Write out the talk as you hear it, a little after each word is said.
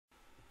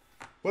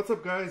What's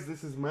up guys,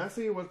 this is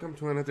Massey. Welcome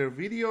to another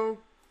video.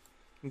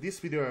 In this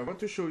video I want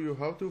to show you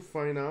how to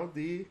find out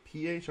the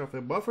pH of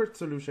a buffered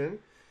solution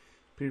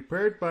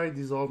prepared by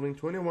dissolving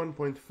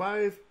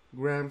 21.5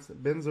 grams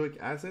benzoic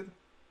acid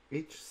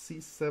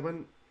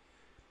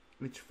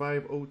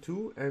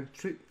HC7H5O2 and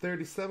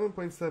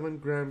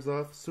 37.7 grams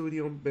of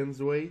sodium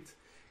benzoate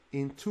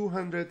in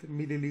 200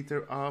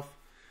 milliliter of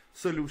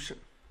solution.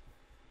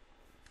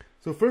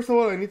 So first of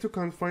all, I need to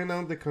find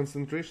out the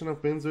concentration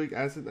of benzoic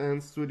acid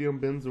and sodium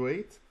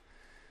benzoate.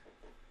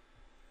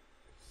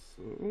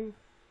 So I'm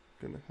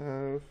gonna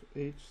have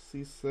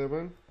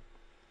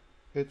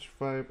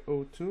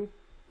HC7H5O2.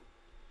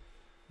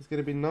 It's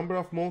gonna be number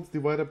of moles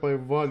divided by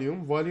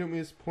volume. Volume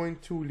is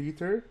 0.2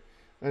 liter,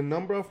 and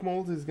number of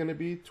moles is gonna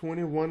be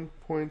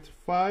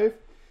 21.5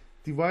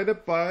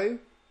 divided by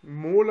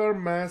molar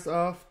mass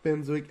of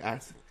benzoic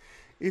acid.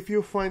 If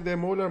you find the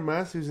molar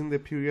mass using the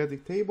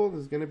periodic table,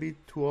 it's going to be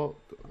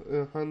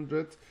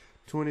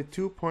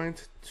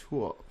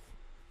 122.12.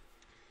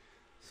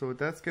 So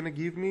that's going to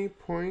give me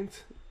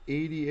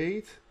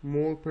 0.88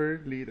 mole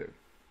per liter.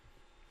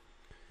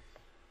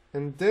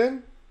 And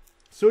then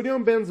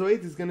sodium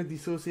benzoate is going to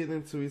dissociate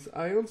into its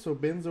ion. So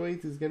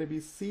benzoate is going to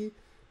be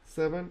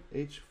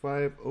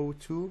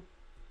C7H5O2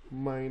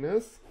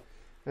 minus,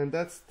 and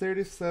that's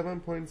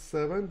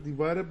 37.7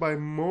 divided by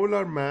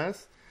molar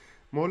mass.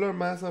 Molar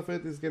mass of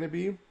it is going to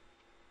be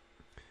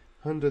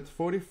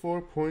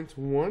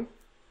 144.1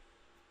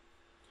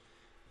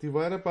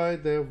 divided by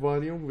the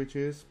volume, which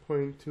is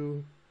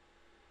 0.2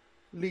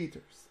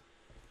 liters.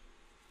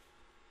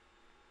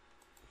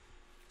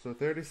 So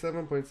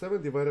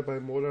 37.7 divided by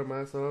molar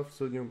mass of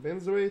sodium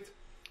benzoate,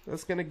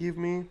 that's going to give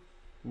me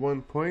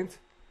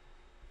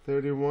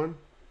 1.31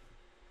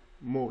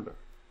 molar.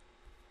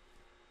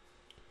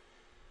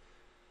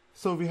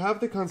 So we have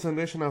the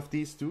concentration of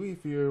these two.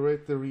 If you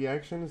write the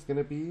reaction, it's going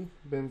to be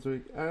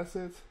benzoic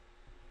acid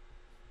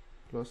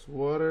plus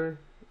water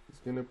is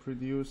going to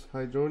produce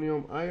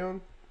hydronium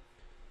ion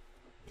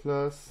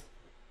plus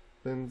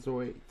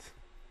benzoate,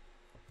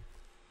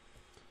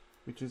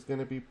 which is going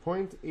to be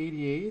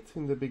 0.88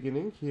 in the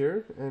beginning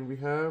here, and we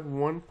have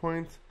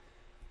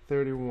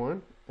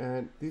 1.31,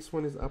 and this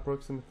one is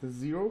approximately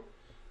 0.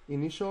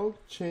 Initial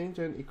change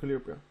and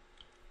equilibrium.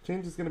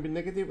 Change is going to be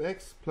negative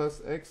x plus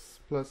x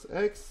plus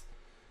x.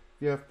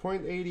 We have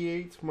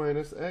 0.88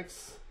 minus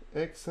x,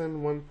 x,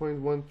 and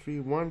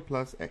 1.131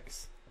 plus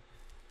x.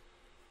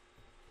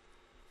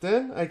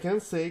 Then I can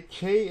say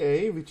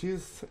Ka, which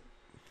is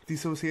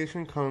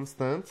dissociation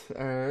constant,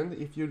 and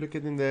if you look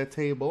at in the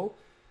table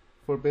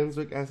for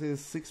benzoic acid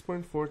is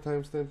 6.4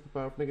 times 10 to the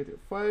power of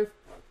negative 5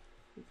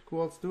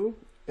 equals to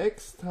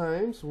x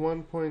times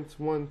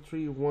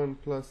 1.131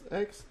 plus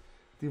x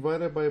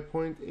divided by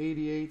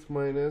 0.88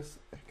 minus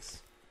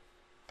x.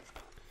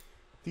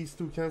 These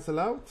two cancel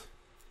out,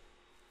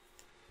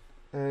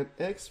 and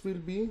x will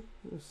be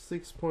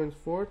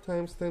 6.4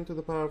 times 10 to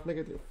the power of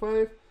negative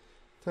 5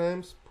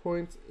 times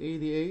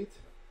 0.88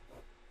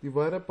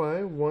 divided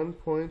by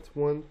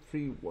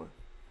 1.131.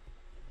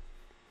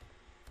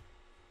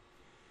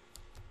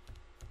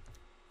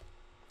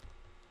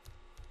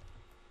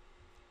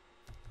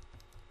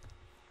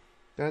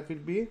 That will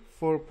be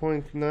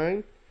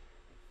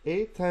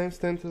 4.98 times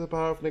 10 to the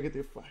power of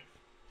negative 5.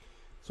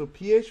 So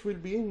pH will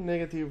be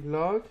negative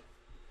log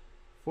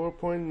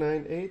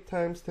 4.98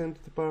 times 10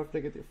 to the power of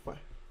negative 5.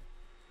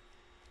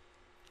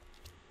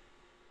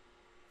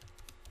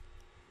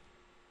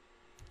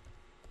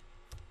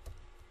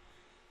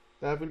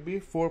 That will be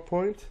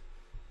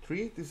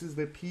 4.3. This is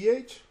the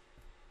pH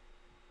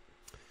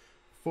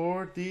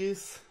for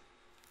this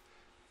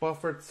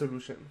buffered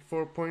solution,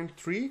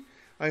 4.3.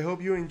 I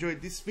hope you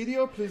enjoyed this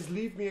video. Please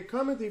leave me a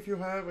comment if you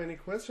have any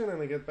question,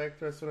 and I get back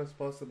to you as soon as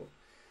possible.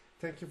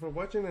 Thank you for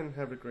watching and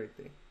have a great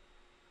day.